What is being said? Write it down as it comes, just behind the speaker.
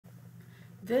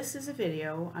This is a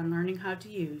video on learning how to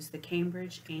use the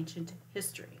Cambridge Ancient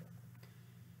History.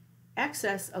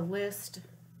 Access a list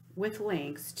with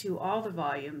links to all the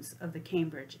volumes of the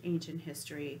Cambridge Ancient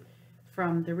History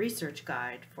from the research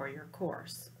guide for your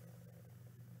course.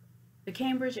 The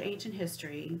Cambridge Ancient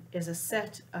History is a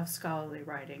set of scholarly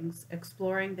writings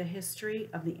exploring the history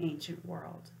of the ancient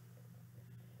world.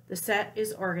 The set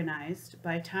is organized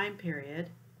by time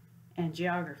period and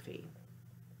geography.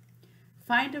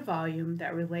 Find a volume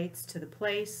that relates to the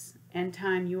place and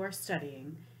time you are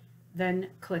studying,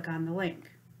 then click on the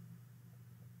link.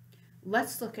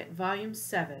 Let's look at Volume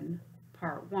 7,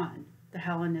 Part 1, The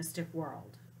Hellenistic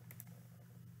World.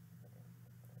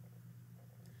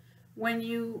 When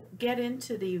you get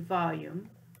into the volume,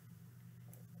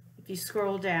 if you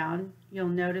scroll down, you'll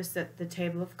notice that the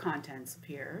table of contents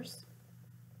appears.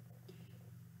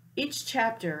 Each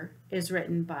chapter is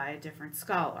written by a different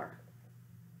scholar.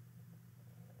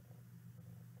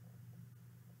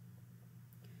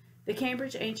 The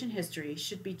Cambridge Ancient History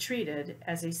should be treated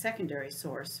as a secondary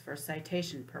source for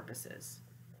citation purposes.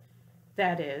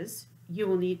 That is, you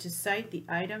will need to cite the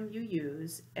item you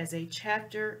use as a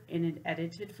chapter in an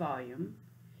edited volume,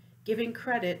 giving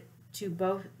credit to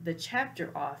both the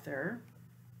chapter author,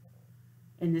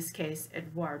 in this case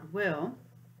Edouard Will,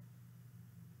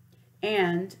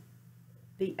 and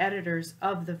the editors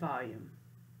of the volume.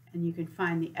 And you can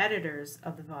find the editors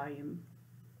of the volume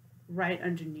right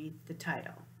underneath the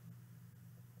title.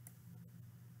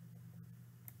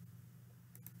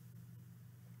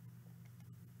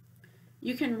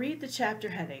 You can read the chapter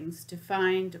headings to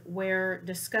find where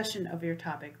discussion of your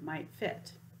topic might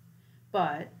fit,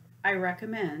 but I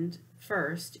recommend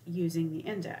first using the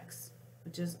index,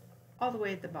 which is all the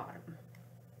way at the bottom.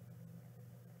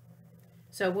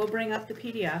 So we'll bring up the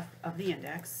PDF of the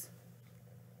index.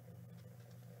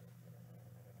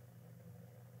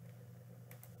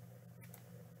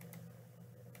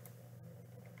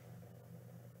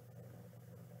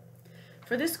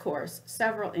 For this course,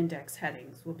 several index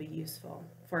headings will be useful.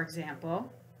 For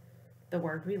example, the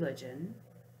word religion,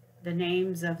 the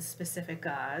names of specific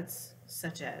gods,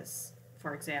 such as,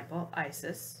 for example,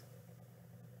 Isis,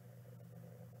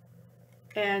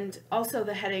 and also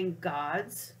the heading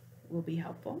gods will be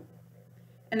helpful.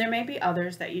 And there may be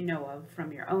others that you know of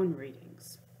from your own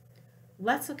readings.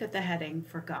 Let's look at the heading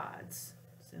for gods.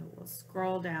 So we'll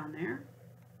scroll down there.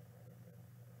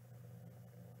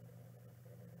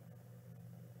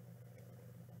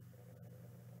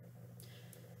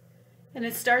 And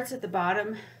it starts at the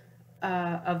bottom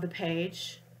of the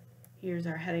page. Here's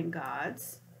our heading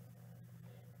gods.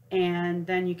 And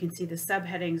then you can see the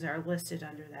subheadings are listed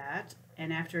under that.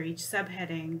 And after each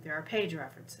subheading, there are page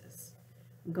references.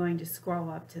 I'm going to scroll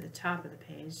up to the top of the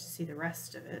page to see the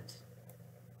rest of it.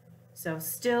 So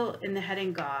still in the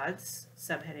heading gods,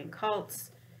 subheading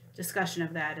cults, discussion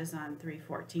of that is on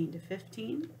 314 to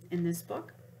 15 in this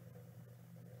book.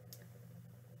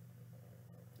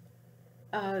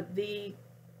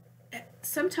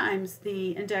 Sometimes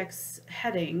the index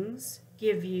headings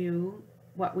give you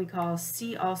what we call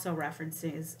see also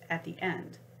references at the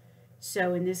end.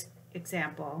 So in this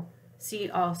example, see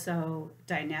also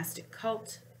dynastic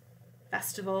cult,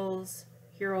 festivals,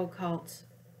 hero cult,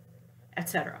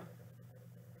 etc.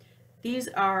 These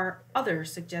are other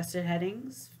suggested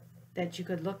headings that you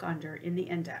could look under in the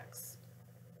index.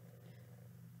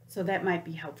 So that might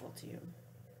be helpful to you.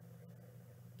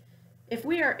 If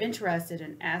we are interested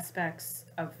in aspects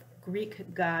of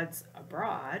Greek gods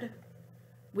abroad,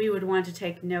 we would want to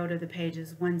take note of the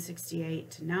pages 168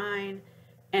 to 9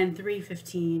 and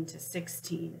 315 to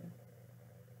 16.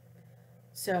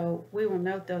 So we will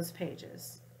note those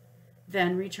pages,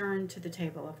 then return to the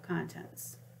table of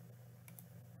contents.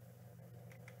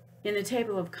 In the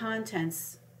table of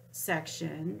contents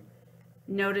section,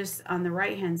 notice on the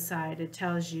right-hand side it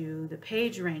tells you the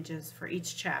page ranges for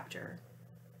each chapter.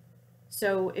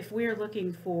 So if we're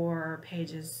looking for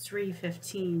pages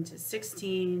 315 to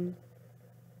 16,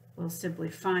 we'll simply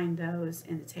find those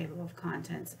in the table of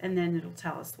contents, and then it'll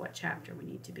tell us what chapter we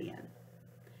need to be in.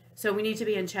 So we need to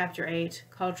be in Chapter 8,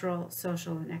 Cultural,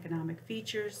 Social, and Economic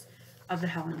Features of the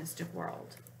Hellenistic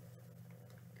World.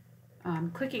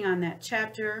 Clicking on that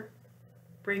chapter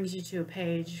brings you to a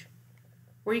page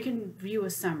where you can view a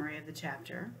summary of the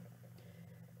chapter.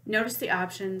 Notice the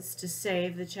options to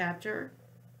save the chapter,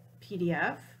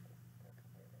 PDF,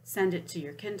 send it to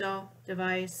your Kindle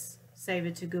device, save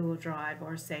it to Google Drive,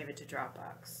 or save it to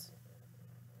Dropbox.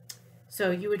 So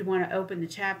you would want to open the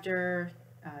chapter,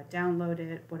 download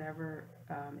it, whatever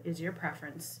is your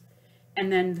preference,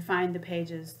 and then find the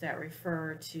pages that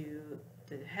refer to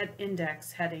the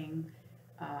index heading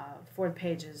for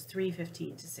pages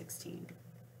 315 to 16.